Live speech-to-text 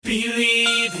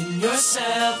Believe in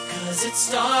yourself, 'cause it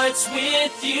starts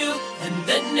with you, and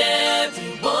then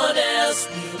everyone else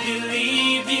will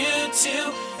believe you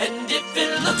too. And if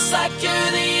it looks like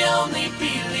you're the only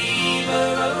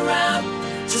believer around,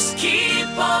 just keep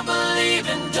on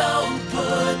believing, don't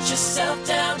put yourself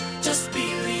down, just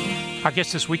believe. Our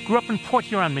guest this week grew up in Port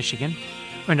Huron, Michigan,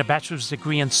 earned a bachelor's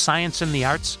degree in science and the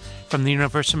arts from the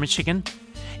University of Michigan,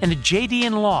 and a JD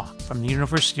in law from the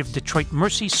University of Detroit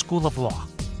Mercy School of Law.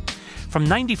 From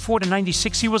 94 to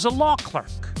 96, he was a law clerk.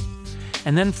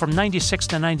 And then from 96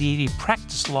 to 98, he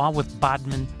practiced law with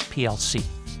Bodman, PLC.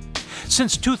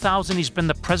 Since 2000, he's been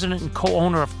the president and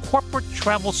co-owner of Corporate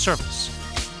Travel Service,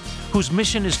 whose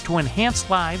mission is to enhance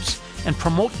lives and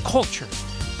promote culture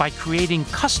by creating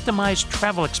customized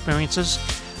travel experiences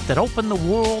that open the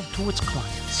world to its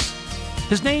clients.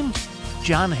 His name,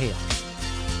 John Hale.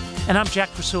 And I'm Jack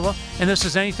Krasula, and this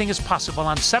is Anything is Possible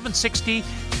on 760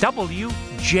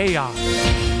 WJR.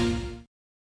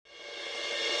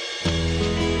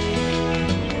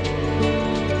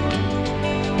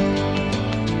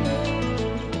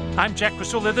 I'm Jack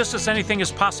Krasula. This is Anything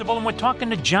is Possible, and we're talking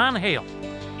to John Hale,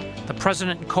 the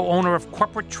president and co-owner of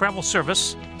Corporate Travel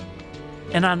Service,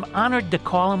 and I'm honored to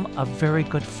call him a very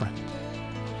good friend.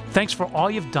 Thanks for all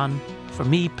you've done for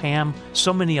me, Pam,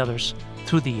 so many others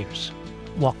through the years.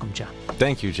 Welcome, John.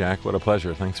 Thank you, Jack. What a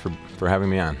pleasure. Thanks for having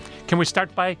me on. Can we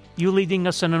start by you leading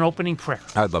us in an opening prayer?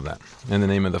 I'd love that. In the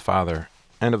name of the Father,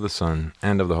 and of the Son,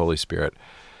 and of the Holy Spirit.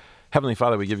 Heavenly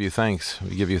Father, we give you thanks.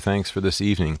 We give you thanks for this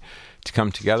evening to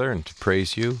come together and to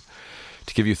praise you,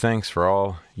 to give you thanks for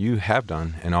all you have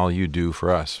done and all you do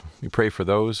for us. We pray for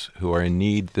those who are in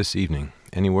need this evening,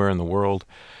 anywhere in the world,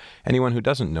 anyone who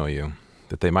doesn't know you,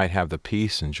 that they might have the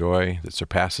peace and joy that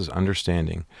surpasses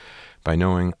understanding by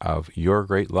knowing of your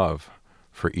great love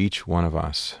for each one of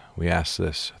us. We ask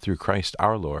this through Christ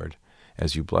our Lord,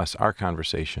 as you bless our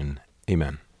conversation.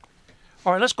 Amen.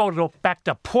 All right, let's go back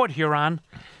to Port Huron.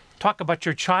 Talk about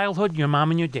your childhood, your mom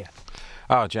and your dad.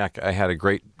 Oh, Jack, I had a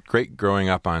great growing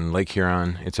up on Lake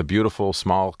Huron. It's a beautiful,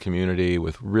 small community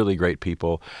with really great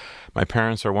people. My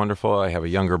parents are wonderful. I have a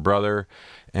younger brother.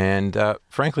 And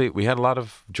frankly, we had a lot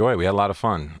of joy. We had a lot of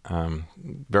fun.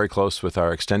 Very close with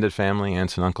our extended family,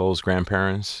 aunts and uncles,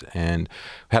 grandparents, and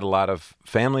had a lot of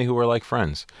family who were like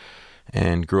friends.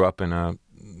 And grew up in a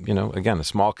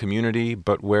small community,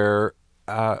 but where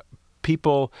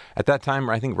people at that time,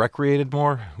 I think, recreated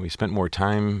more. We spent more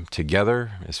time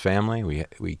together as family.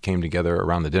 We came together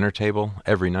around the dinner table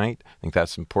every night. I think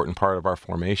that's an important part of our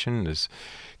formation as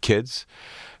kids.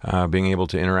 Being able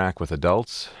to interact with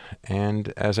adults,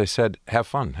 and as I said, have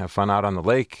fun out on the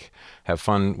lake, have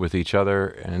fun with each other,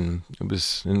 and it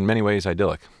was in many ways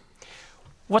idyllic.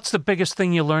 What's the biggest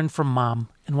thing you learned from Mom,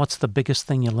 and what's the biggest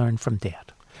thing you learned from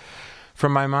Dad?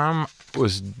 From my mom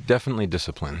was definitely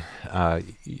discipline.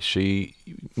 She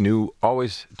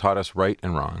always taught us right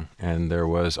and wrong, and there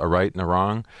was a right and a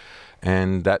wrong,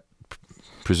 and that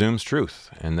presumes truth,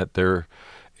 and that there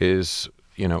is,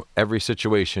 every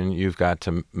situation you've got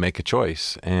to make a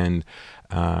choice. And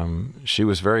she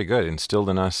was very good, instilled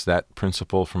in us that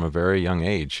principle from a very young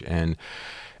age. And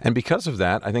because of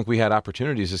that, I think we had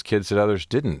opportunities as kids that others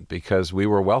didn't, because we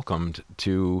were welcomed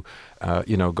to,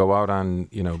 go out on,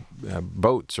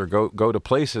 boats or go to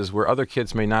places where other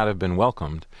kids may not have been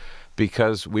welcomed,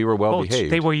 because we were well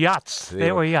behaved. They were yachts.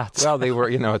 They were yachts. Well, they were,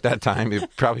 at that time.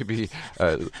 It'd probably be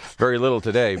very little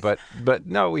today. But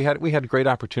no, we had great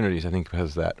opportunities, I think,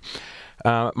 because of that.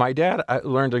 My dad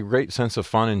learned a great sense of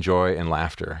fun and joy and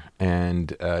laughter,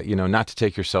 and not to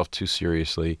take yourself too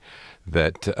seriously.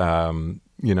 That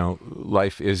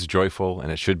life is joyful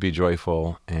and it should be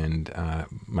joyful. And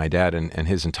my dad and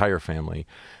his entire family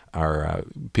are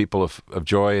people of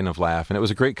joy and of laugh, and it was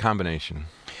a great combination.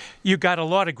 You got a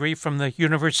law degree from the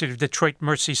University of Detroit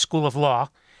Mercy School of Law,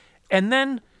 and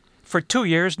then for 2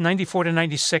 years, 94 to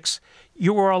 96,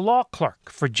 you were a law clerk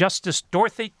for Justice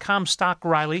Dorothy Comstock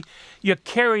Riley. You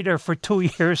carried her for 2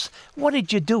 years. What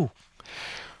did you do?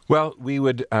 Well, we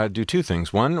would do two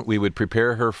things. One, we would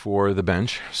prepare her for the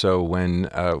bench. So when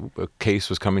a case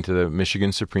was coming to the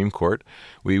Michigan Supreme Court,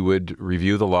 we would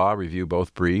review the law, review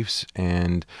both briefs,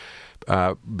 and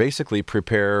basically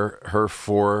prepare her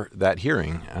for that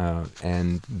hearing.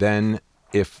 And then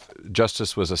if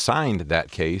justice was assigned that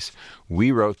case,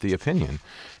 we wrote the opinion.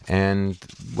 And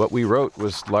what we wrote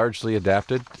was largely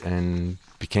adapted and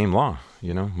became law.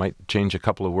 Might change a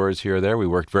couple of words here or there. We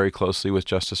worked very closely with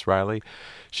Justice Riley.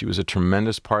 She was a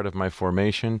tremendous part of my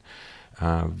formation.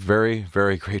 Very,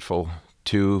 very grateful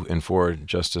to and for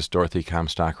Justice Dorothy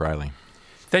Comstock Riley.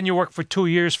 Then you worked for 2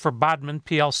 years for Bodman,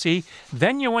 PLC.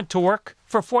 Then you went to work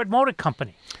for Ford Motor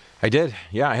Company. I did.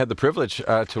 Yeah, I had the privilege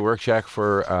to work, Jack,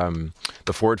 for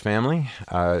the Ford family,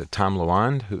 Tom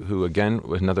Lewand, who again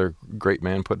was another great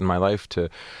man put in my life to,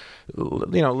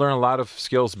 learn a lot of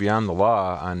skills beyond the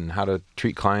law on how to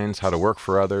treat clients, how to work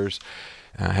for others.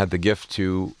 I had the gift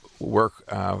to work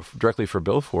directly for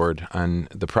Bill Ford on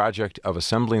the project of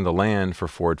assembling the land for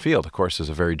Ford Field. Of course, as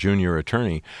a very junior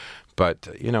attorney. But,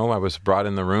 I was brought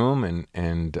in the room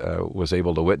and was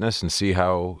able to witness and see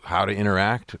how to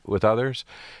interact with others,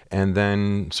 and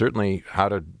then certainly how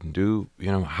to do,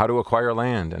 how to acquire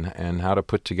land and how to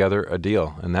put together a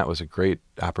deal. And that was a great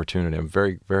opportunity. I'm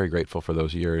very, very grateful for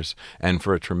those years and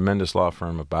for a tremendous law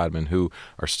firm of Bodman who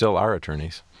are still our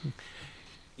attorneys.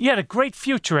 You had a great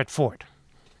future at Ford.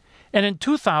 And in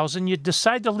 2000, you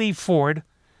decided to leave Ford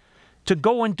to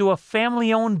go into a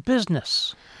family-owned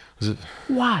business.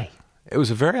 Why? It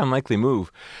was a very unlikely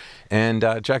move. And,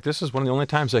 Jack, this is one of the only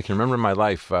times I can remember in my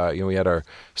life. We had our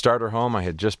starter home. I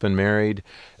had just been married,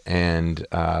 and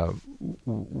I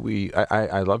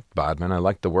loved Bodman. I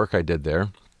liked the work I did there.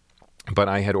 But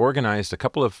I had organized a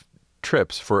couple of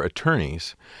trips for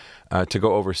attorneys to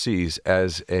go overseas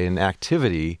as an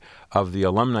activity of the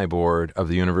alumni board of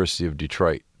the University of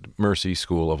Detroit Mercy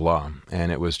School of Law.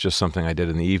 And it was just something I did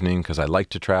in the evening because I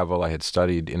liked to travel. I had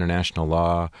studied international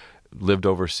law, lived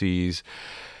overseas,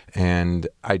 and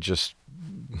I just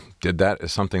did that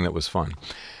as something that was fun.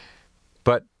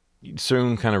 But you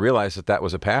soon kind of realized that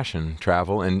was a passion,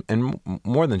 travel, and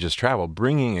more than just travel,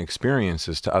 bringing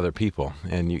experiences to other people.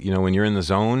 And, when you're in the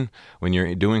zone, when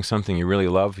you're doing something you really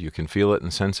love, you can feel it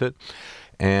and sense it.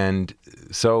 And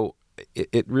so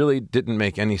it really didn't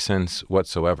make any sense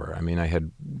whatsoever. I mean, I had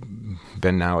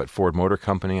been now at Ford Motor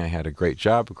Company. I had a great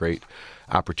job, a great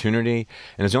opportunity.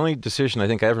 And it's the only decision I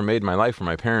think I ever made in my life where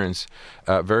my parents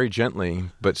very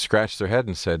gently but scratched their head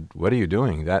and said, "What are you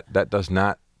doing? That does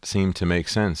not seem to make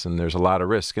sense, and there's a lot of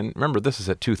risk." And remember, this is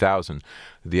at 2000,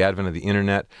 the advent of the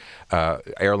internet.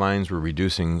 Airlines were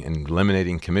reducing and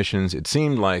eliminating commissions. It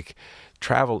seemed like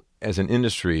travel as an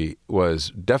industry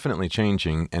was definitely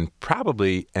changing and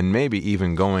probably and maybe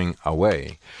even going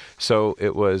away. So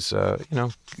it was, a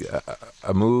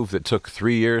move that took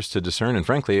 3 years to discern. And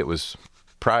frankly, it was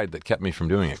pride that kept me from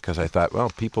doing it because I thought, well,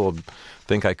 people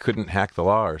think I couldn't hack the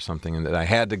law or something and that I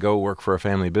had to go work for a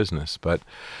family business. But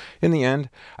in the end,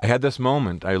 I had this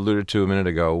moment I alluded to a minute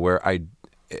ago where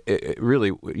it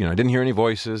really, I didn't hear any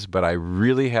voices, but I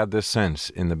really had this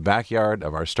sense in the backyard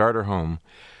of our starter home,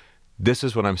 this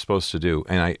is what I'm supposed to do.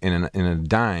 And in a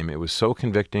dime, it was so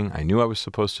convicting. I knew I was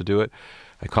supposed to do it.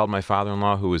 I called my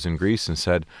father-in-law, who was in Greece, and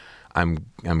said, I'm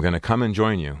going to come and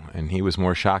join you. And he was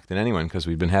more shocked than anyone because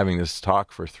we'd been having this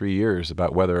talk for 3 years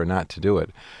about whether or not to do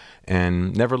it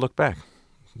and never looked back.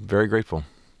 Very grateful.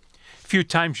 A few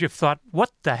times you've thought,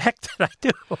 what the heck did I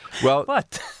do? Well,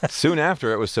 but soon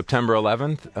after, it was September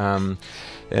 11th,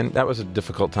 and that was a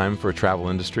difficult time for a travel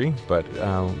industry, but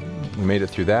we made it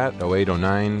through that. 08,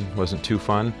 09 wasn't too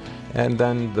fun. And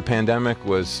then the pandemic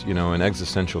was, an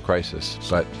existential crisis.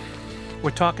 But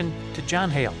we're talking to John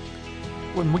Hale.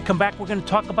 When we come back, we're going to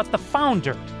talk about the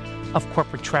founder of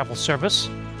Corporate Travel Service,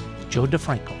 Joe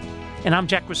DeFranco. And I'm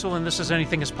Jack Rasul, and this is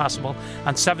Anything is Possible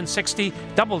on 760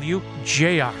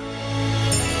 WJR.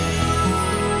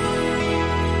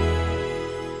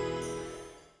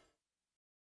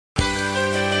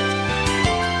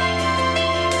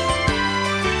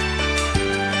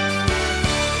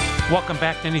 Welcome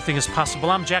back to Anything is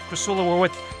Possible. I'm Jack Rasula. We're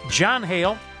with John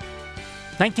Hale.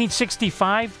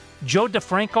 1965, Joe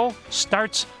DeFranco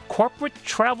starts Corporate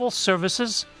Travel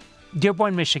Services,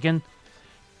 Dearborn, Michigan.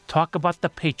 Talk about the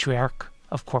patriarch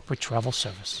of corporate travel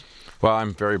service. Well,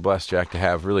 I'm very blessed, Jack, to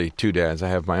have really two dads. I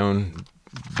have my own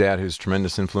dad who's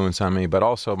tremendous influence on me, but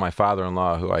also my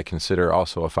father-in-law, who I consider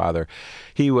also a father.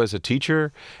 He was a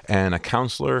teacher and a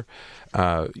counselor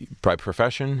by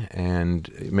profession and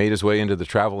made his way into the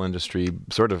travel industry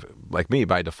sort of like me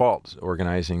by default,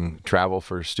 organizing travel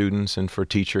for students and for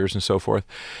teachers and so forth.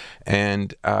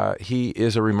 And he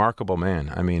is a remarkable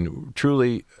man. I mean,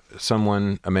 truly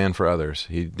a man for others.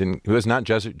 He was not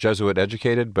Jesuit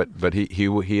educated, but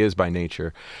he is by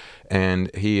nature.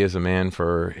 And he is a man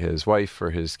for his wife,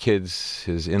 for his kids,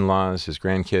 his in-laws, his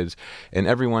grandkids, and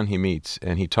everyone he meets.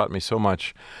 And he taught me so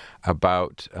much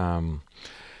about,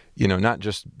 not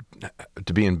just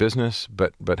to be in business,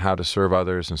 but how to serve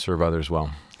others and serve others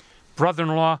well.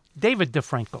 brother-in-law, David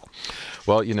DeFranco.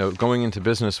 Well, going into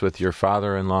business with your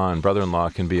father-in-law and brother-in-law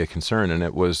can be a concern, and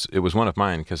it was one of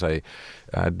mine because I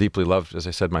deeply loved, as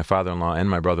I said, my father-in-law and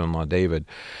my brother-in-law, David.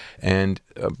 And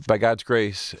by God's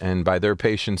grace and by their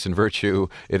patience and virtue,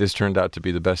 it has turned out to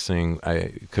be the best thing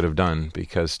I could have done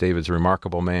because David's a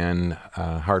remarkable man,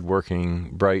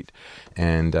 hardworking, bright,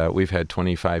 and we've had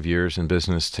 25 years in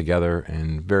business together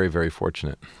and very, very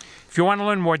fortunate. If you want to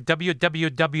learn more,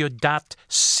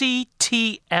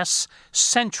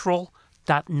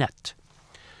 www.ctscentral.net.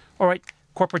 All right,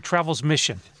 Corporate Travel's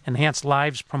mission: enhance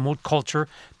lives, promote culture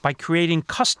by creating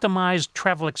customized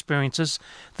travel experiences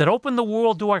that open the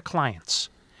world to our clients.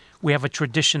 We have a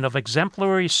tradition of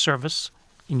exemplary service,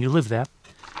 and you live that.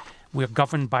 We are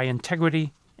governed by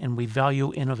integrity, and we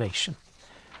value innovation.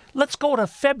 Let's go to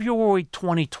February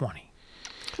 2020.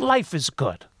 Life is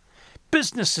good.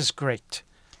 Business is great.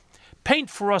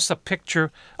 Paint for us a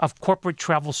picture of Corporate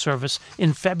Travel Service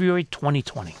in February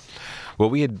 2020. Well,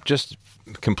 we had just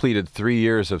completed 3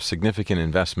 years of significant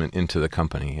investment into the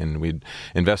company, and we'd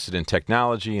invested in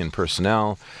technology and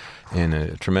personnel and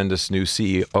a tremendous new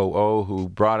COO who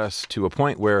brought us to a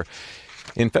point where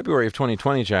in February of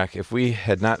 2020, Jack, if we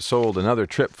had not sold another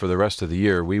trip for the rest of the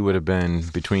year, we would have been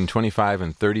between 25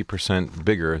 and 30%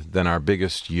 bigger than our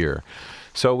biggest year.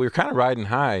 So we were kind of riding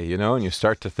high, and you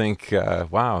start to think,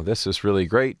 wow, this is really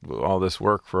great. All this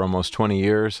work for almost 20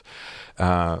 years.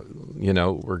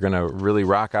 We're going to really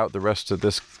rock out the rest of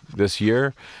this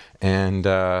year. And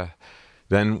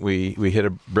then we hit a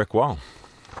brick wall.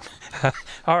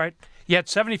 All right. You had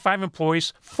 75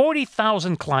 employees,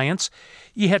 40,000 clients.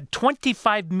 You had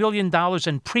 $25 million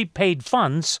in prepaid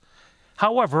funds.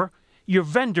 However, your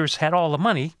vendors had all the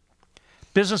money.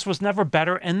 Business was never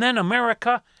better. And then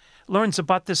America learns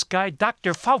about this guy,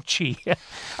 Dr. Fauci.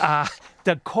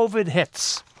 The COVID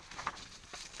hits.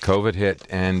 COVID hit,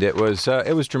 and it was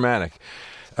dramatic.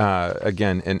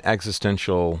 Again, an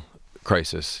existential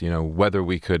crisis, whether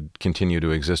we could continue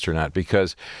to exist or not,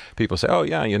 because people say, oh,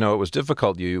 yeah, it was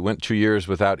difficult. You went 2 years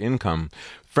without income.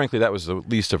 Frankly, that was the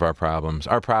least of our problems.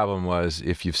 Our problem was,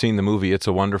 if you've seen the movie It's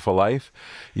a Wonderful Life,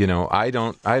 I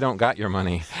don't got your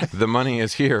money. The money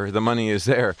is here. The money is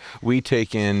there. We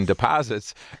take in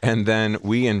deposits, and then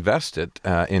we invest it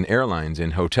in airlines,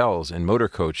 in hotels, in motor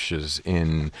coaches,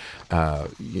 in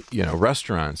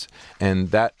restaurants,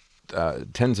 and that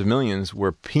tens of millions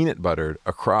were peanut buttered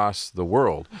across the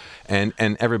world. And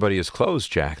everybody is closed,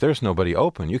 Jack. There's nobody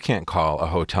open. You can't call a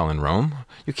hotel in Rome.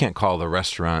 You can't call the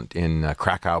restaurant in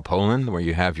Krakow, Poland, where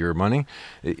you have your money.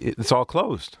 It's all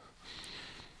closed.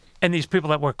 And these people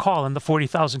that were calling, the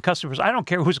 40,000 customers, I don't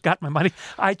care who's got my money.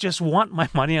 I just want my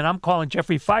money, and I'm calling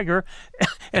Jeffrey Feiger,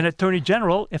 an attorney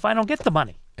general, if I don't get the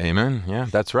money. Amen. Yeah,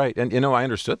 that's right. And, I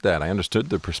understood that. I understood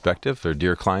the perspective. They're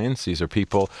dear clients. These are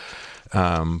people.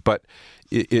 But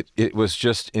it was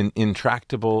just an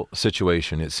intractable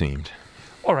situation, it seemed.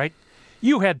 All right.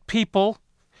 You had people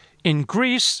in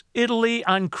Greece, Italy,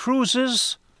 on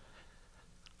cruises.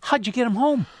 How'd you get them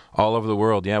home? All over the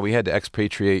world, yeah. We had to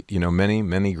expatriate, many,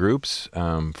 many groups,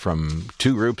 from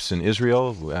 2 groups in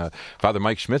Israel. Father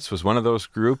Mike Schmitz was one of those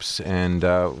groups, and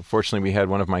fortunately we had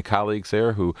one of my colleagues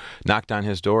there who knocked on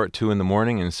his door at 2 in the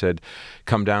morning and said,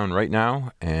 come down right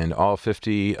now, and all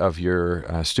 50 of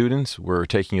your students, we're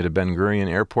taking you to Ben Gurion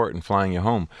Airport and flying you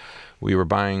home. We were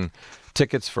buying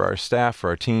tickets for our staff, for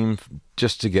our team,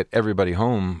 just to get everybody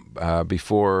home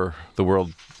before the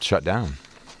world shut down.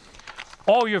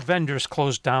 All your vendors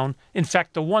closed down. In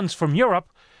fact, the ones from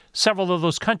Europe, several of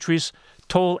those countries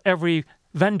told every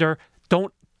vendor,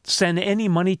 don't send any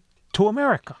money to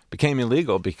America. Became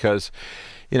illegal because,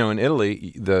 in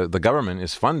Italy, the government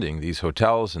is funding these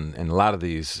hotels and a lot of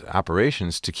these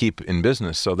operations to keep in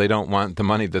business. So they don't want the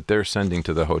money that they're sending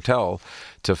to the hotel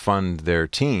to fund their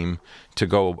team to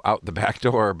go out the back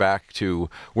door back to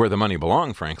where the money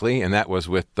belonged, frankly, and that was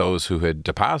with those who had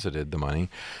deposited the money.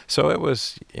 So it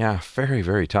was, very,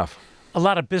 very tough. A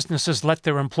lot of businesses let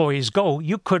their employees go.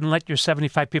 You couldn't let your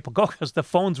 75 people go because the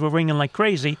phones were ringing like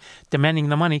crazy, demanding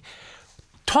the money.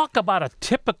 Talk about a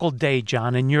typical day,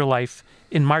 John, in your life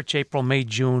in March, April, May,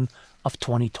 June of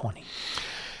 2020.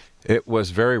 It was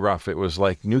very rough. It was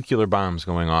like nuclear bombs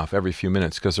going off every few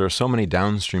minutes because there are so many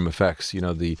downstream effects.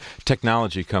 The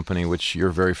technology company, which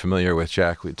you're very familiar with,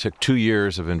 Jack, it took 2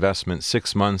 years of investment,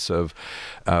 6 months of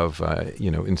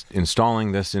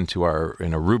installing this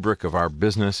in a rubric of our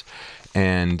business.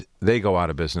 and they go out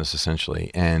of business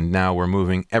essentially. And now we're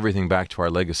moving everything back to our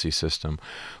legacy system.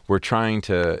 We're trying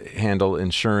to handle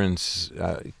insurance,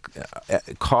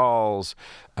 calls,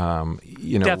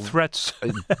 death threats.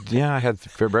 Yeah, I had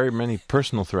very many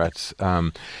personal threats.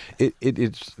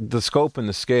 It's the scope and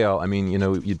the scale. I mean,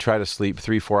 you try to sleep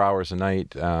 3-4 hours a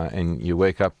night, and you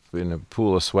wake up in a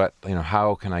pool of sweat.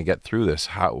 How can I get through this?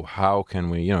 How can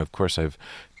we? Of course, I've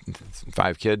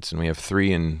 5 kids, and we have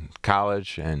 3 in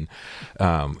college, and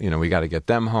we got to get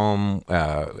them home.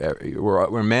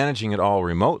 We're managing it all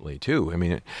remotely too. I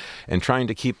mean, and trying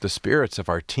to keep the spirits of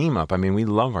our team up. I mean, we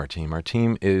love our team. Our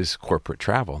team is corporate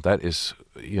travel. That is,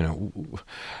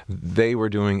 they were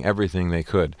doing everything they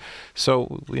could.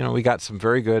 So, we got some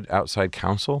very good outside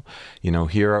counsel.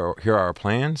 Here are our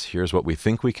plans. Here's what we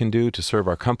think we can do to serve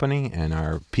our company and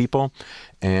our people.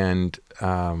 And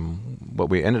what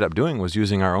we ended up doing was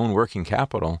using our own working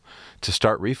capital to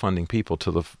start refunding people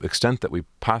to the extent that we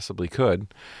possibly could.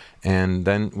 And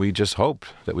then we just hoped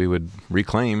that we would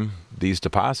reclaim these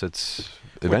deposits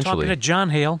eventually. We're talking to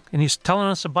John Hale, and he's telling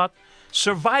us about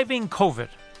surviving COVID.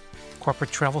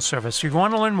 Corporate Travel Service. If you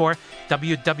want to learn more,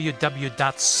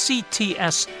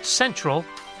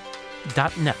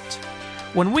 www.ctscentral.net.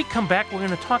 When we come back, we're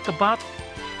going to talk about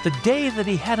the day that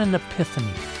he had an epiphany.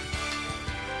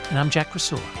 And I'm Jack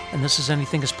Rasula, and this is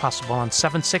Anything is Possible on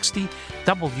 760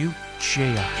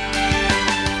 WJR.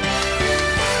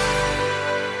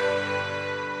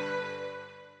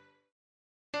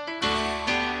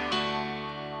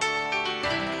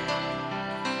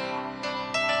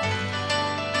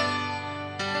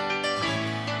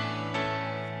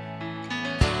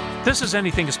 This is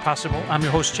Anything is Possible. I'm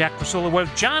your host, Jack Rasula,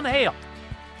 with John Hale.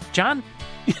 John,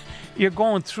 you're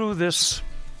going through this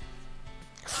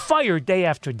fire day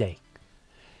after day.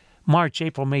 March,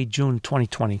 April, May, June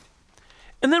 2020.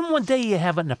 And then one day you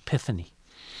have an epiphany.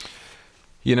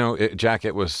 Jack,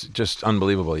 it was just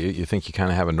unbelievable. You think you kind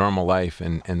of have a normal life,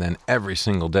 and then every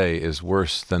single day is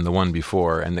worse than the one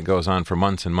before, and it goes on for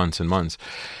months and months and months.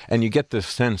 And you get this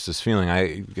sense, this feeling.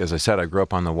 As I said, I grew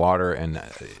up on the water, and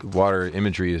water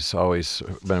imagery has always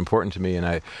been important to me, and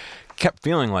I kept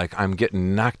feeling like I'm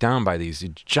getting knocked down by these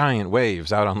giant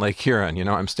waves out on Lake Huron.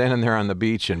 I'm standing there on the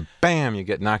beach, and bam, you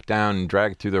get knocked down and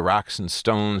dragged through the rocks and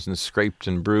stones and scraped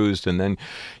and bruised, and then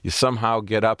you somehow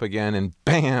get up again, and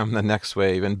bam, the next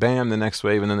wave, and bam, the next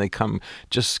wave, and then they come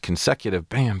just consecutive,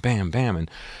 bam, bam, bam, and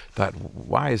thought,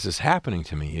 why is this happening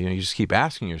to me? You just keep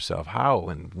asking yourself how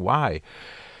and why.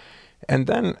 And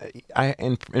then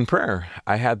in prayer,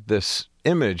 I had this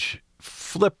image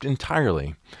flipped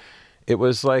entirely. It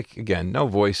was like, again, no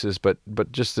voices, but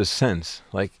just this sense,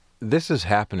 like, this is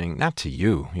happening not to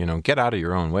you, get out of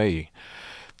your own way.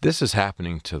 This is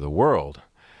happening to the world.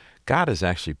 God is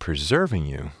actually preserving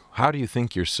you. How do you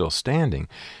think you're still standing?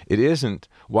 It isn't,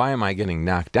 why am I getting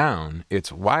knocked down? It's,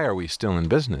 why are we still in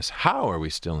business? How are we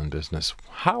still in business?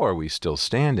 How are we still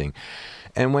standing?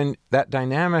 And when that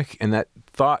dynamic and that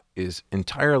thought is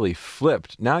entirely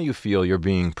flipped, now you feel you're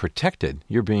being protected.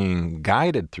 You're being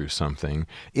guided through something,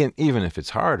 even if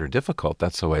it's hard or difficult.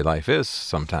 That's the way life is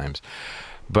sometimes.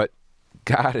 But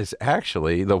God is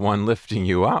actually the one lifting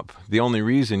you up. The only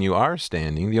reason you are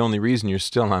standing, the only reason you're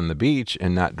still on the beach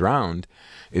and not drowned,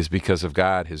 is because of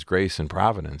God, His grace and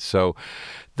providence. So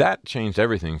that changed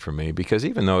everything for me, because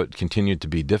even though it continued to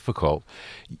be difficult,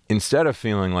 instead of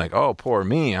feeling like, oh, poor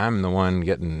me, I'm the one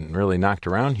getting really knocked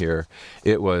around here,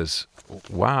 it was,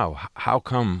 wow, how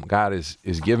come God is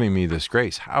giving me this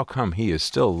grace? How come He is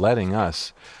still letting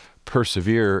us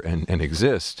persevere and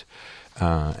exist?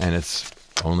 And it's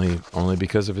only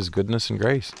because of His goodness and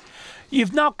grace.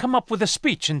 You've now come up with a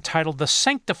speech entitled The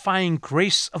Sanctifying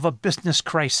Grace of a Business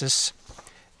Crisis.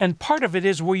 And part of it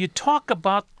is where you talk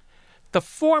about the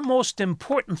 4 most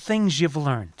important things you've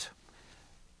learned.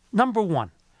 Number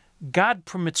 1, God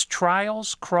permits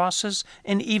trials, crosses,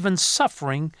 and even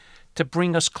suffering to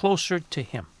bring us closer to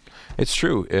Him. It's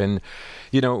true. And,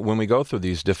 when we go through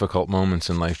these difficult moments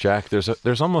in life, Jack,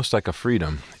 there's almost like a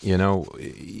freedom. You're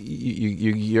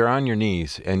on your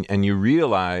knees, and you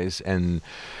realize that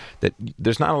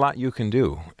there's not a lot you can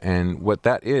do. And what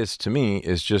that is, to me,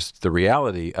 is just the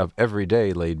reality of every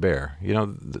day laid bare.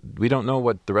 We don't know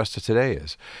what the rest of today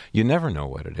is. You never know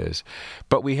what it is.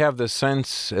 But we have this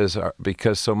sense,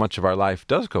 because so much of our life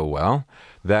does go well,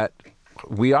 that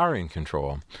we are in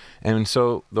control. And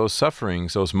so those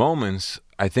sufferings, those moments,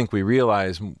 I think we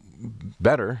realize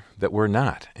better that we're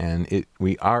not. And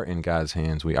we are in God's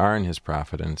hands. We are in His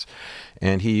providence.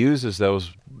 And He uses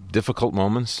those difficult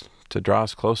moments to draw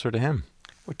us closer to Him.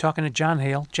 We're talking to John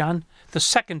Hale. John, the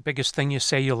second biggest thing you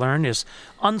say you learn is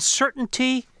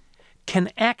uncertainty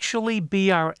can actually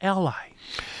be our ally.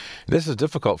 This is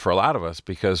difficult for a lot of us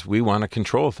because we want to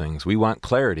control things. We want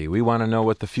clarity. We want to know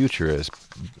what the future is.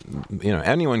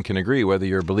 Anyone can agree whether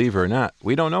you're a believer or not.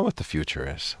 We don't know what the future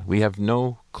is. We have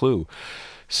no clue.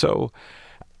 So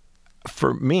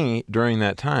for me, during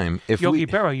that time, Yogi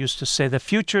Berra used to say, the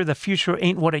future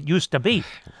ain't what it used to be.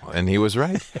 And he was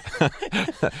right.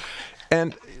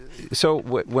 And so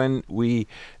when we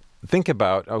think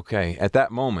about, okay, at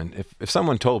that moment, if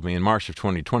someone told me in March of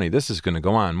 2020, this is going to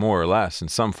go on more or less in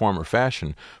some form or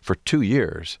fashion for 2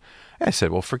 years, I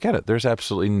said, well, forget it. There's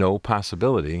absolutely no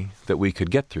possibility that we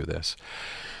could get through this.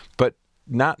 But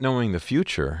not knowing the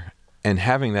future and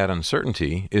having that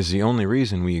uncertainty is the only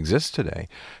reason we exist today,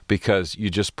 because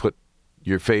you just put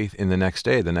your faith in the next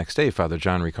day. The next day, Father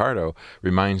John Riccardo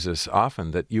reminds us often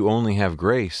that you only have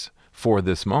grace for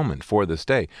this moment, for this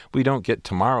day. We don't get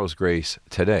tomorrow's grace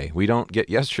today. We don't get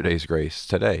yesterday's grace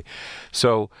today.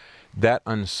 So that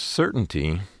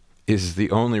uncertainty is the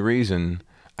only reason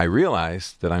I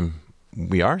realize that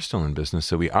we are still in business,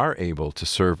 so we are able to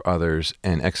serve others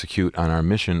and execute on our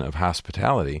mission of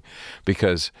hospitality.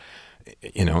 Because,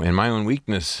 in my own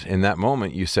weakness, in that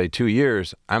moment, you say 2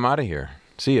 years, I'm out of here.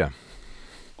 See ya.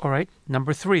 All right.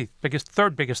 Number 3,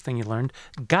 third biggest thing you learned,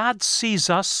 God sees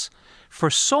us for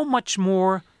so much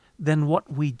more than what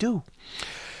we do.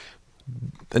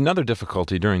 Another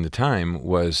difficulty during the time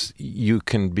was you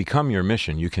can become your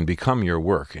mission, you can become your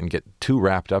work and get too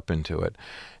wrapped up into it.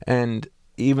 And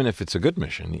even if it's a good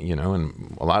mission,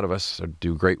 and a lot of us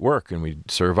do great work and we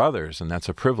serve others, and that's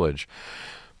a privilege,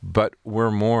 but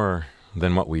we're more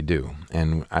than what we do.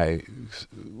 And I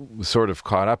was sort of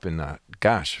caught up in that,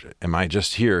 gosh, am I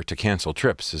just here to cancel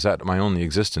trips? Is that my only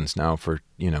existence now for,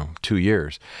 2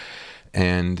 years?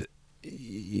 And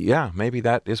yeah, maybe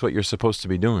that is what you're supposed to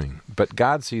be doing. But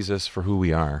God sees us for who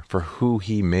we are, for who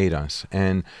He made us.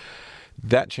 And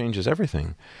that changes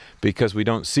everything, because we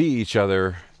don't see each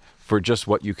other for just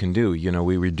what you can do.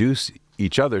 We reduce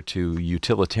each other to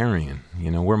utilitarian.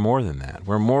 We're more than that.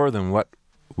 We're more than what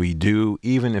we do,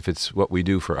 even if it's what we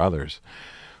do for others.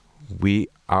 We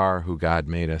are who God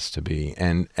made us to be.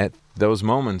 And at those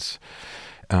moments,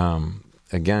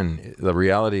 again, the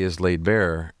reality is laid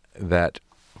bare that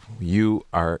you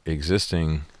are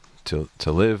existing to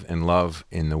live and love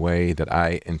in the way that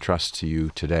I entrust to you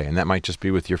today. And that might just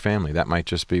be with your family. That might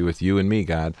just be with you and me,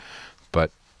 God. But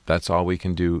that's all we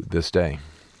can do this day.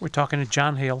 We're talking to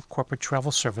John Hale, Corporate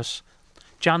Travel Service.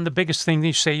 John, the biggest thing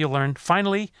you say you learned,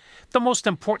 finally, the most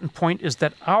important point is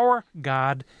that our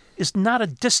God is not a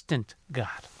distant God.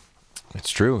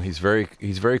 It's true. He's very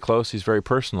close. He's very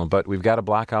personal, but we've got to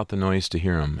block out the noise to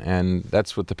hear him. And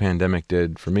that's what the pandemic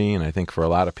did for me, and I think for a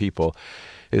lot of people,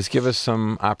 is give us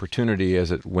some opportunity as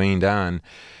it waned on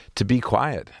to be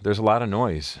quiet. There's a lot of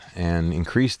noise, and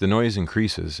the noise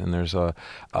increases, and there's a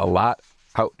lot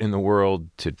out in the world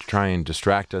to try and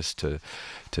distract us, to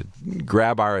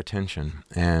grab our attention.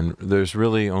 And there's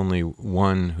really only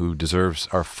one who deserves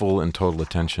our full and total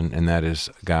attention, and that is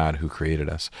God, who created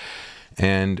us.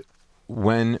 And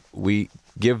when we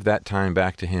give that time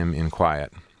back to Him in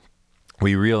quiet,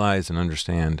 we realize and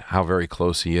understand how very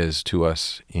close He is to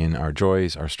us in our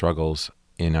joys, our struggles,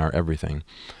 in our everything.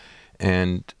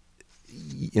 And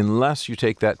unless you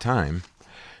take that time,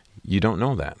 you don't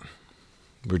know that.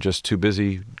 We're just too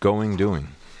busy doing.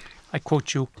 I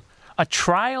quote you, a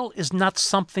trial is not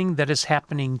something that is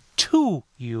happening to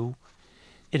you.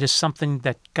 It is something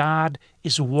that God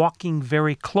is walking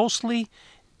very closely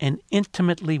and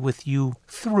intimately with you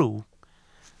through.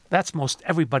 That's most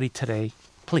everybody today,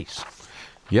 please.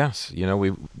 Yes,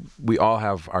 we all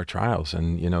have our trials,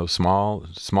 and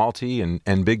small t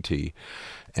and big T,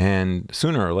 and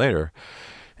sooner or later,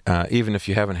 even if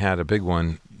you haven't had a big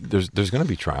one, there's going to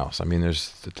be trials. I mean,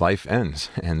 life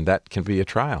ends, and that can be a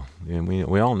trial, and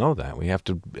we all know that. We have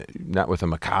to, not with a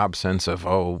macabre sense of,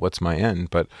 oh, what's my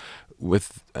end, but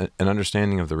with an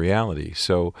understanding of the reality.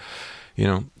 So,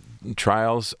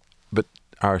 trials, but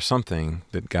are something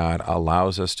that God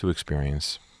allows us to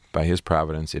experience by His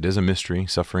providence. It is a mystery.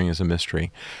 Suffering is a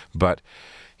mystery, but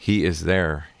He is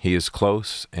there. He is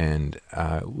close, and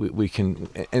we can.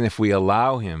 And if we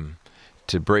allow Him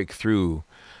to break through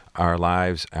our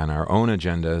lives and our own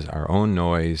agendas, our own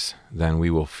noise, then we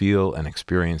will feel and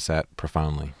experience that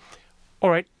profoundly. All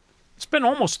right. It's been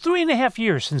almost 3.5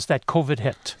 years since that COVID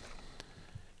hit.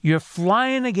 You're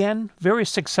flying again, very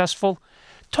successful.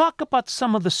 Talk about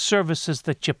some of the services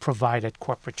that you provide at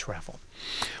Corporate Travel.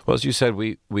 Well, as you said,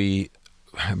 we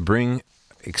bring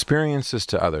experiences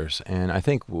to others, and I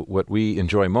think what we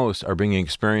enjoy most are bringing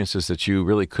experiences that you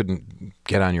really couldn't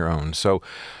get on your own. So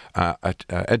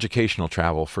educational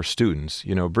travel for students,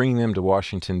 bringing them to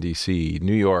Washington, D.C.,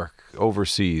 New York,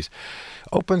 overseas,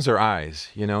 opens their eyes,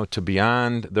 to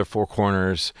beyond their four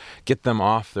corners, get them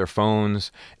off their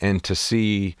phones and to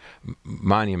see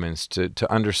monuments,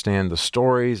 to understand the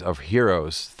stories of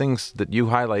heroes, things that you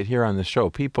highlight here on the show,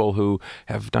 people who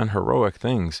have done heroic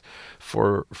things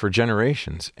for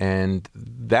generations. And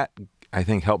that, I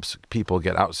think, helps people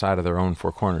get outside of their own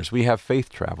four corners. We have faith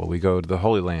travel. We go to the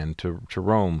Holy Land, to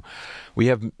Rome. We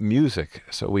have music,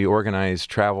 so we organize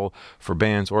travel for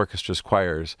bands, orchestras,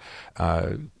 choirs,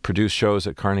 produce shows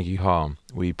at Carnegie Hall.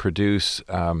 We produce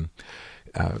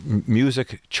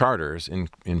music charters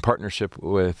in partnership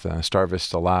with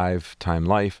Starvist Alive, Time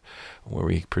Life, where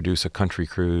we produce a country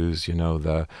cruise,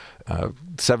 the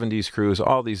 70s cruise,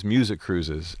 all these music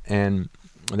cruises. And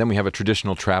then we have a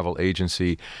traditional travel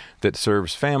agency that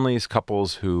serves families,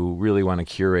 couples who really want to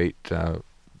curate a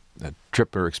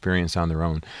trip or experience on their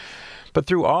own. But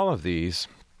through all of these,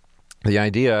 the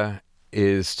idea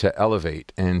is to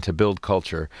elevate and to build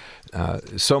culture.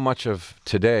 So much of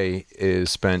today is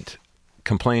spent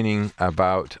complaining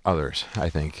about others, I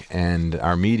think, and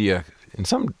our media, in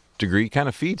some degree, kind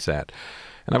of feeds that.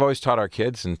 And I've always taught our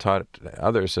kids and taught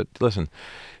others that, listen,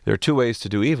 there are two ways to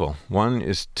do evil. One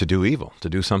is to do evil, to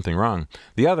do something wrong.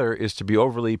 The other is to be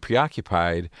overly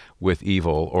preoccupied with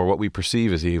evil, or what we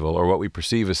perceive as evil, or what we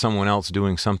perceive as someone else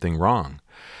doing something wrong.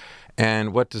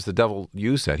 And what does the devil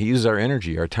use that? He uses our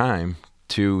energy, our time,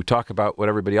 to talk about what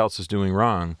everybody else is doing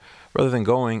wrong, rather than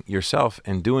going yourself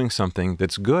and doing something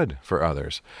that's good for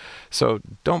others. So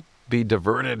don't be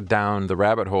diverted down the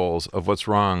rabbit holes of what's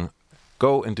wrong.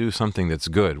 Go and do something that's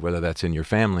good, whether that's in your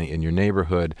family, in your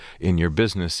neighborhood, in your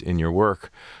business, in your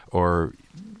work, or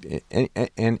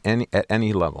at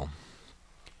any level.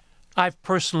 I've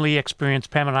personally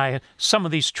experienced, Pam and I, some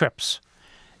of these trips.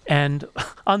 And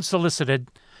unsolicited,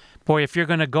 boy, if you're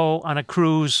going to go on a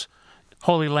cruise,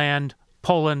 Holy Land,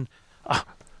 Poland,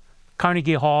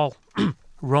 Carnegie Hall,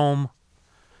 Rome,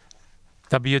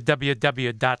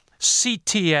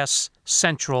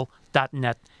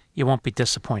 www.ctscentral.net, you won't be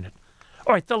disappointed.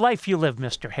 All right, the life you live,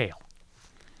 Mr. Hale.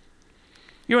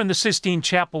 You're in the Sistine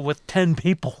Chapel with 10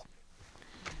 people.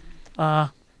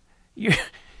 You're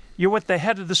with the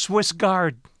head of the Swiss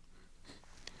Guard.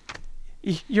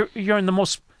 You're in the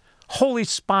most holy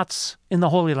spots in the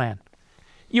Holy Land.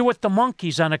 You're with the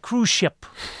monkeys on a cruise ship,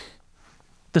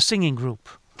 the singing group,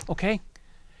 okay?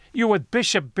 You're with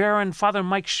Bishop Barron, Father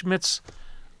Mike Schmitz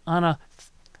on a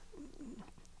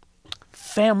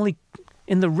family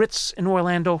in the Ritz in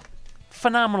Orlando.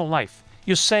 Phenomenal life.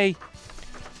 You say,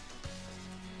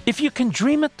 if you can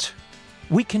dream it,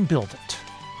 we can build it.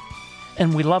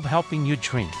 And we love helping you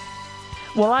dream.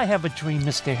 Well, I have a dream,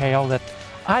 Mr. Hale, that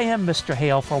I am Mr.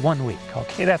 Hale for 1 week.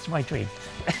 Okay, that's my dream.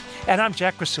 And I'm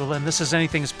Jack Rasula, and this is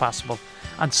Anything is Possible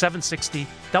on 760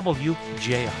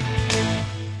 WJR.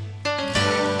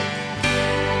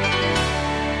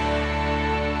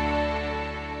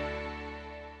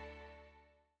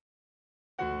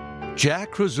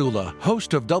 Jack Rasula,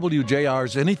 host of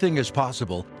WJR's Anything is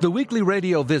Possible, the weekly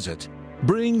radio visit,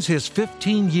 brings his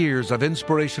 15 years of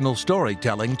inspirational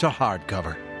storytelling to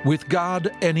hardcover. With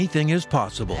God, anything is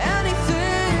possible.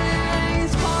 Anything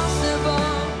is possible.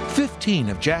 15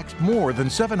 of Jack's more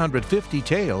than 750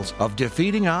 tales of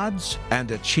defeating odds and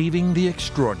achieving the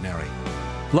extraordinary.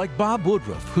 Like Bob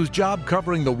Woodruff, whose job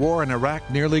covering the war in Iraq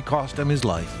nearly cost him his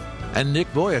life. And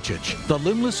Nick Vujicic, the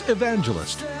limbless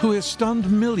evangelist who has stunned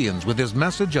millions with his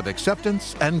message of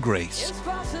acceptance and grace.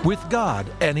 With God,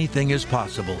 anything is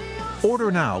possible.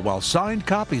 Order now while signed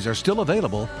copies are still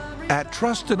available at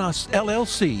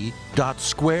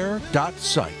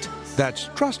trustinusllc.square.site. That's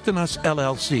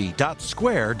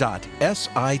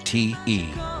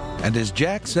trustinusllc.square.site. And as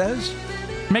Jack says,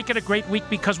 Make it a great week,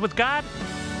 because with God,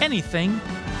 anything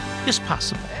is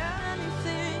possible.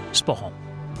 Spohom.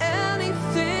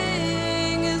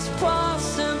 Anything is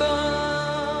possible.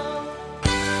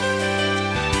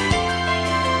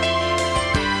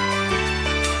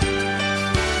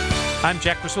 I'm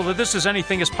Jack Rasula. This is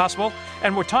Anything is Possible,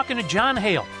 and we're talking to John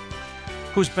Hale,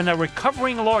 who's been a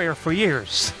recovering lawyer for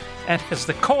years and is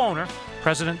the co-owner,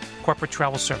 president, Corporate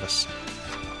Travel Service.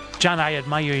 John, I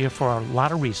admire you for a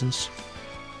lot of reasons.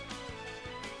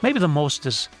 Maybe the most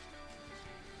is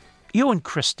you and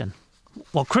Kristen.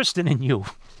 Well, Kristen and you.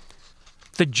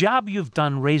 The job you've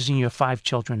done raising your 5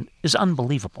 children is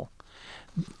unbelievable.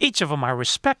 Each of them are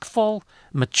respectful,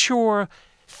 mature,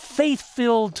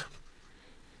 faith-filled.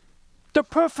 They're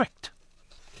perfect.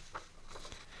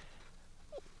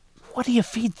 What do you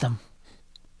feed them?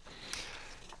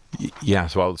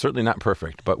 Yes, well, certainly not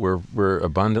perfect, but we're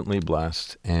abundantly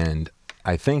blessed, and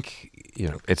I think,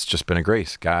 it's just been a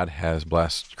grace. God has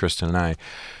blessed Kristen and I.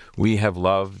 We have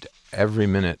loved every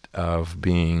minute of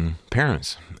being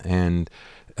parents. And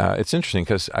it's interesting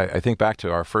because I think back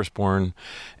to our firstborn,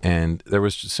 and there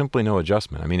was simply no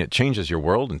adjustment. I mean, it changes your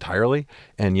world entirely,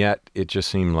 and yet it just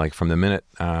seemed like from the minute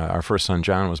our first son,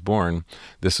 John, was born,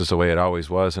 this is the way it always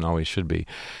was and always should be.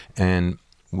 And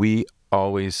we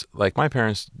always, like my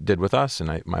parents did with us,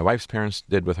 and my wife's parents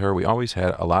did with her, we always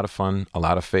had a lot of fun, a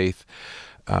lot of faith,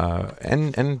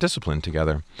 and discipline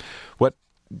together. What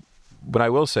I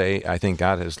will say, I think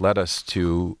God has led us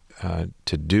to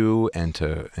do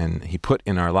and He put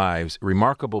in our lives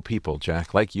remarkable people,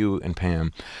 Jack, like you and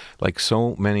Pam, like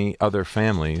so many other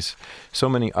families, so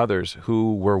many others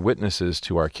who were witnesses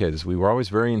to our kids. We were always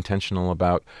very intentional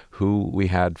about who we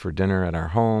had for dinner at our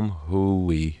home, who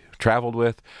we traveled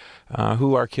with,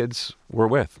 who our kids were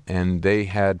with, and they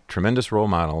had tremendous role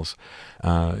models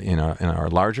in our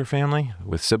larger family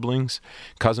with siblings,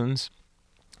 cousins,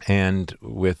 and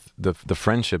with the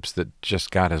friendships that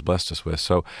just God has blessed us with.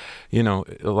 So,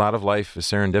 a lot of life is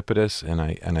serendipitous,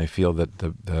 and I feel that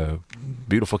the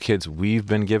beautiful kids we've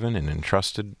been given and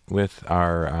entrusted with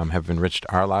have enriched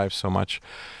our lives so much.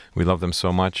 We love them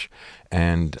so much,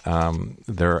 and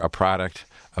they're a product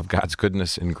of God's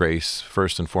goodness and grace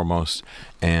first and foremost,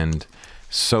 and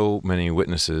so many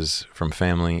witnesses from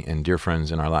family and dear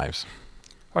friends in our lives.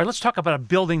 All right, let's talk about a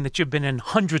building that you've been in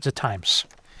hundreds of times.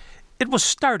 It was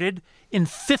started in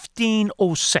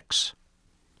 1506.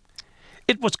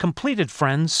 It was completed,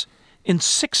 friends, in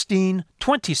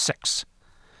 1626.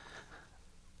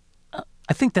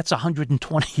 I think that's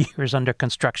 120 years under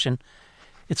construction.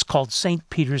 It's called St.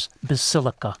 Peter's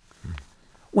Basilica.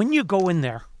 When you go in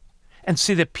there and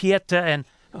see the Pieta, and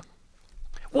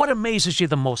what amazes you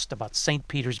the most about St.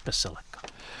 Peter's Basilica?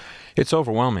 It's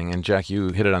overwhelming, and Jack,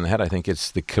 you hit it on the head. I think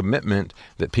it's the commitment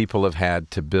that people have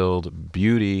had to build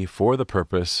beauty for the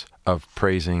purpose of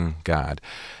praising God.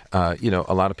 A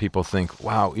lot of people think,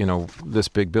 wow, this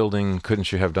big building,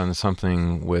 couldn't you have done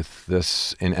something with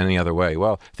this in any other way?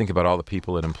 Well, think about all the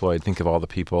people it employed. Think of all the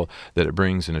people that it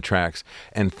brings and attracts.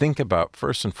 And think about,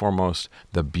 first and foremost,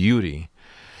 the beauty.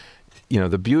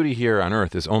 The beauty here on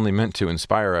earth is only meant to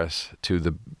inspire us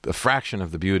to a fraction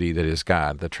of the beauty that is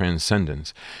God, the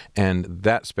transcendence. And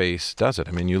that space does it.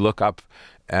 I mean, you look up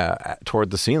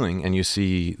toward the ceiling and you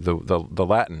see the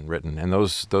Latin written, and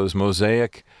those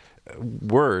mosaic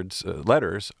words,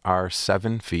 letters, are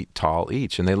 7 feet tall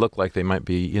each, and they look like they might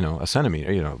be, a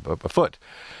centimeter, a foot.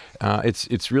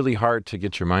 It's really hard to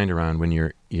get your mind around when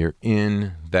you're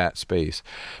in that space.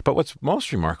 But what's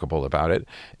most remarkable about it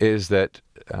is that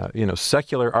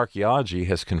secular archaeology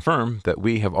has confirmed that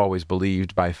we have always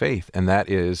believed by faith, and that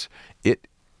is, it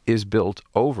is built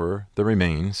over the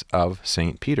remains of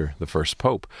St. Peter, the first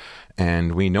pope.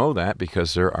 And we know that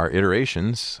because there are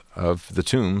iterations of the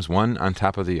tombs, one on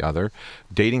top of the other,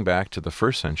 dating back to the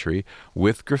 1st century,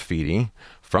 with graffiti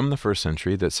from the 1st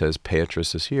century that says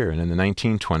Petrus is here. And in the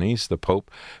 1920s, the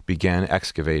Pope began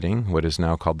excavating what is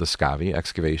now called the Scavi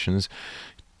excavations,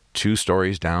 2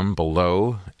 stories down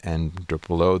below, and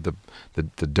below the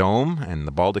dome and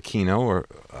the baldacchino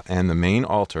and the main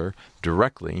altar,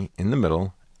 directly in the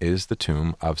middle is the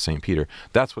tomb of St. Peter.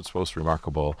 That's what's most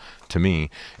remarkable to me,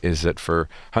 is that for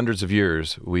hundreds of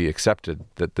years we accepted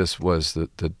that this was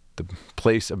the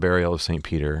place of burial of St.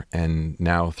 Peter, and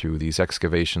now through these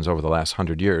excavations over the last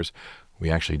 100 years, we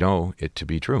actually know it to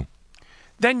be true.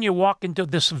 Then you walk into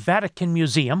this Vatican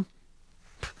Museum.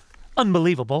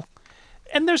 Unbelievable.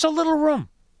 And there's a little room.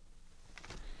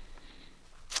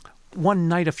 One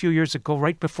night a few years ago,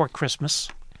 right before Christmas,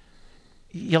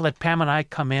 you let Pam and I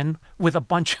come in with a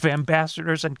bunch of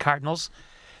ambassadors and cardinals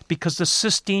because the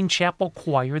Sistine Chapel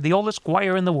Choir, the oldest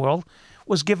choir in the world,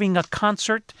 was giving a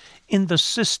concert in the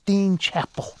Sistine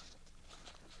Chapel.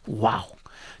 Wow.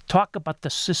 Talk about the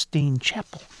Sistine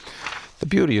Chapel. The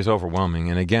beauty is overwhelming.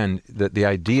 And again, the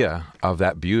idea of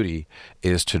that beauty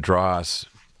is to draw us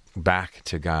back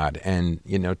to God. And,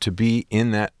 to be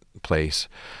in that place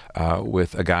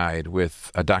with a guide,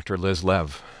 with a Dr. Liz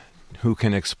Lev, who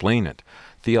can explain it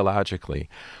theologically,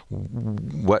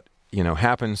 what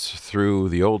happens through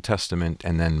the Old Testament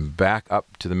and then back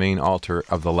up to the main altar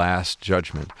of the Last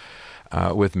Judgment,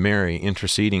 with Mary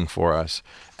interceding for us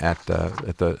at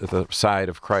the side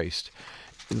of Christ.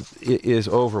 It is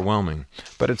overwhelming.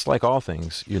 But it's like all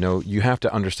things, you have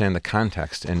to understand the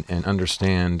context and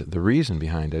understand the reason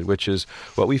behind it, which is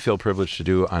what we feel privileged to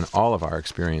do on all of our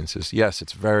experiences. Yes,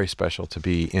 it's very special to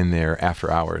be in there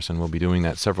after hours, and we'll be doing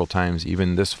that several times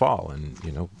even this fall.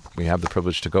 And, we have the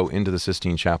privilege to go into the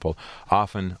Sistine Chapel,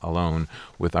 often alone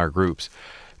with our groups.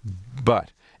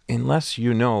 But unless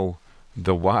you know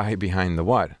the why behind the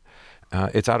what,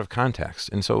 it's out of context.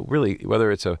 And so really,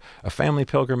 whether it's a family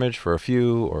pilgrimage for a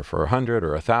few or for 100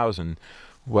 or 1,000,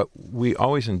 what we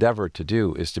always endeavor to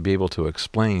do is to be able to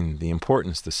explain the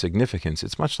importance, the significance.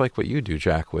 It's much like what you do,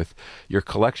 Jack, with your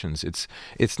collections.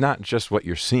 It's not just what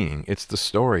you're seeing, it's the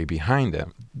story behind it,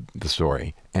 the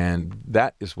story. And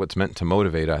that is what's meant to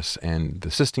motivate us. And the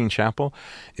Sistine Chapel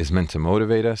is meant to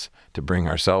motivate us to bring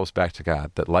ourselves back to God,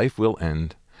 that life will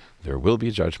end, there will be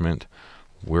judgment.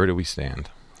 Where do we stand?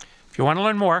 If you want to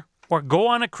learn more, or go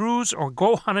on a cruise, or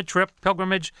go on a trip,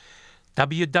 pilgrimage,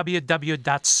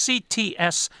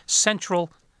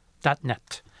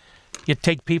 www.ctscentral.net. You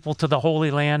take people to the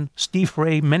Holy Land. Steve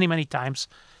Ray, many, many times.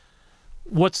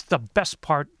 What's the best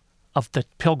part of the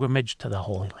pilgrimage to the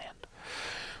Holy Land?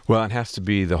 Well, it has to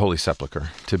be the Holy Sepulchre,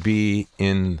 to be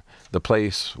in the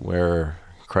place where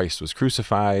Christ was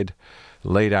crucified,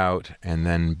 laid out, and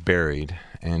then buried,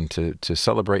 and to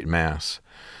celebrate Mass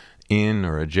in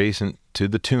or adjacent to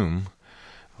the tomb.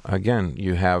 Again,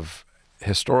 you have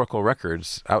historical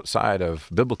records outside of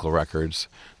biblical records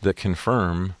that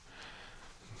confirm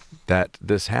that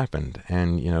this happened.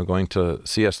 And, going to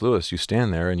C.S. Lewis, you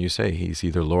stand there and you say, he's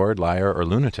either Lord, liar, or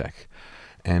lunatic.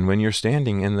 And when you're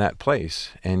standing in that place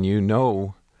and you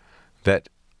know that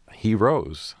he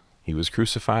rose, he was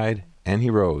crucified and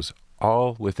he rose,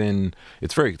 all within,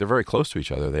 they're very close to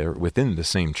each other. They're within the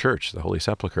same church, the Holy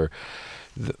Sepulchre.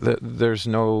 There's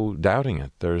no doubting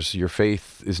it. Your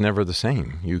faith is never the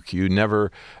same. You never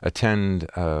attend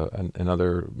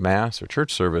another Mass or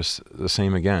church service the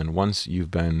same again once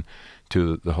you've been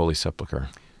to the Holy Sepulchre.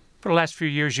 For the last few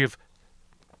years, you've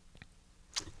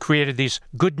created these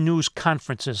Good News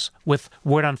conferences with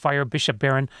Word on Fire, Bishop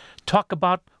Barron. Talk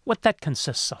about what that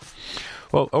consists of.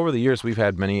 Well, over the years, we've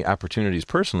had many opportunities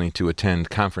personally to attend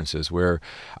conferences where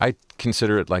I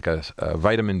consider it like a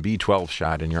vitamin B12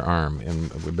 shot in your arm.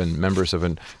 And we've been members of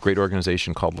a great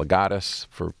organization called Legatus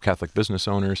for Catholic business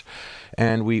owners.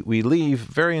 And we leave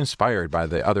very inspired by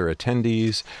the other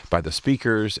attendees, by the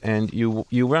speakers, and you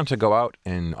want to go out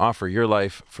and offer your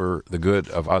life for the good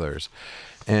of others.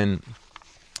 And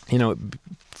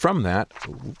from that,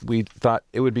 we thought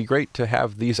it would be great to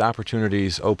have these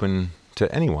opportunities open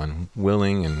to anyone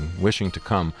willing and wishing to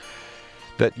come,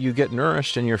 that you get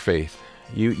nourished in your faith.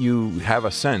 You have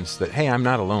a sense that, hey, I'm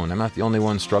not alone. I'm not the only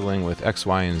one struggling with X,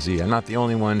 Y, and Z. I'm not the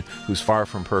only one who's far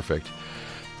from perfect.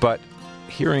 But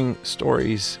hearing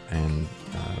stories and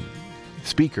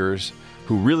speakers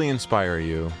who really inspire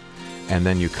you, and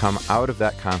then you come out of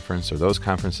that conference or those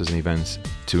conferences and events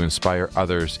to inspire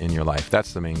others in your life.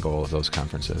 That's the main goal of those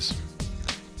conferences.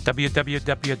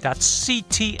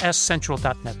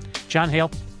 www.ctscentral.net. John Hale,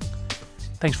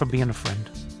 thanks for being a friend.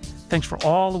 Thanks for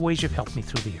all the ways you've helped me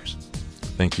through the years.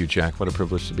 Thank you, Jack. What a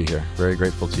privilege to be here. Very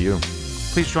grateful to you.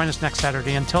 Please join us next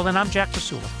Saturday. Until then, I'm Jack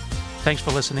Vasula. Thanks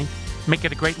for listening. Make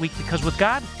it a great week, because with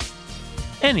God,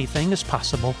 anything is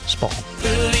possible. Spall.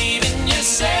 Believe in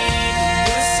yourself.